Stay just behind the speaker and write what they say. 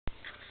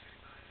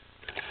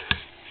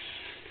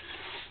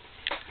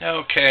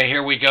Okay,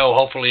 here we go.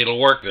 Hopefully it'll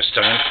work this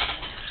time.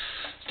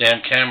 This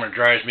damn camera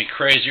drives me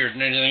crazier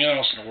than anything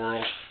else in the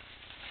world.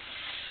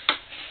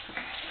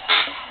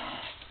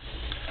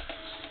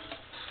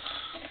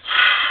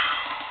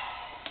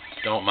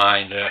 Don't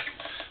mind the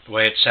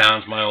way it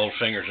sounds. My old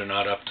fingers are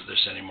not up to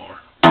this anymore.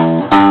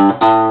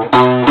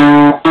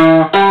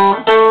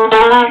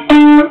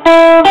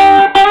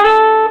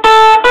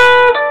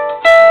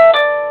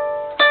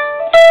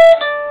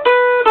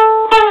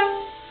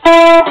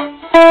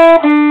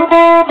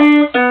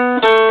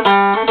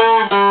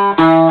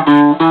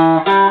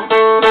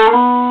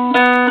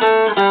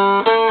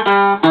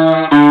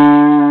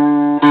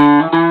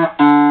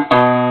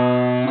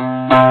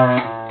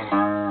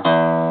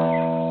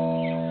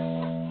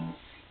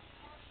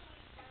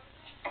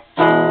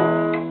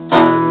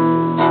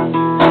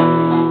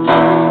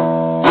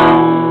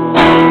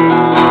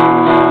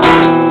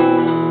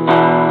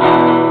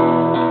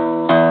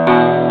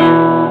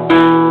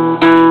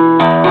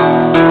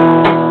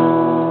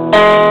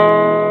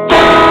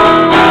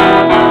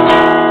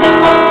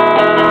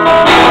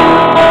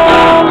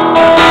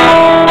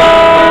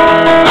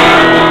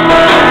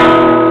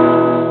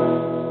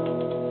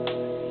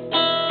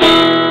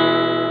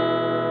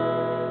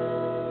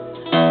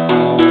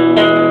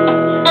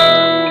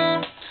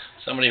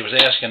 Somebody was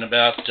asking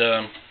about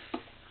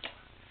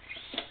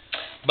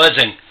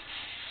buzzing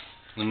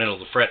in the middle of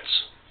the frets.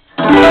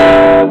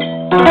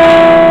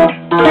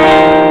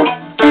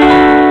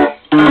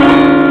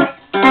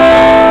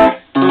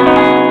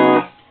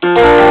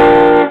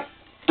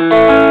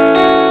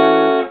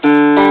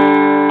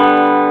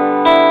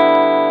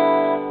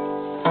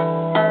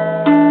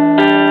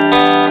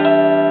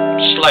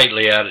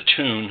 Slightly out of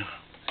tune.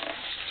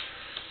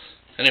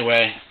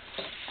 Anyway,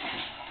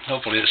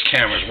 hopefully this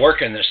camera's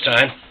working this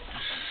time.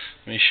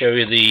 Let me show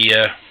you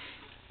the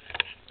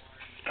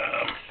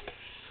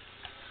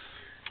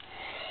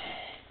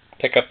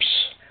pickups.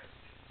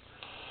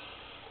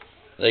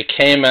 They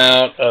came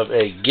out of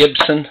a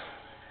Gibson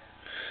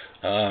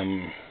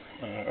or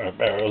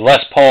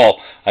Les Paul.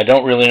 I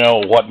don't really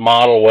know what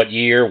model, what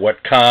year,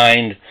 what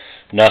kind,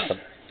 nothing.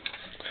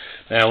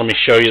 Now let me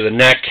show you the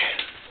neck.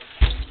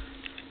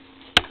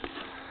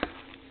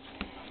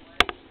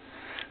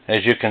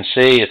 As you can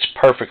see, it's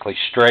perfectly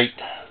straight.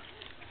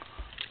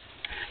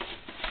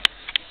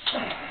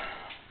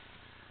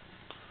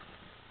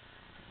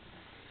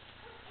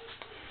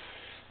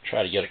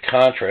 Try to get a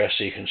contrast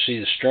so you can see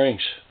the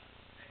strings.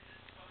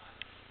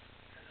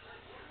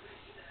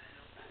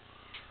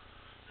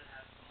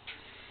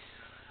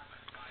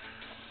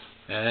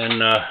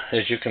 And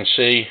as you can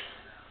see,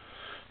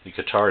 the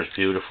guitar is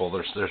beautiful.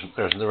 There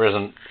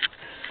isn't,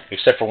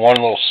 except for one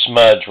little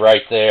smudge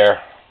right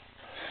there.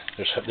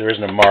 There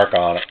isn't a mark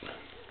on it.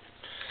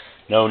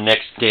 No nick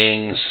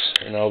dings.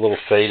 You know, a little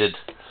faded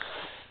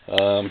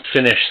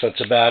finish.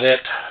 That's about it.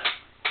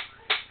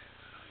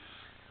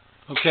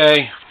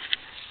 Okay.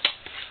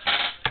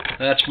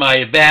 That's my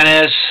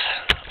Ibanez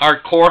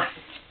Artcore.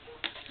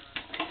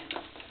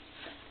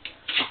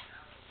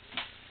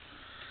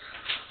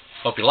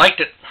 Hope you liked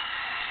it.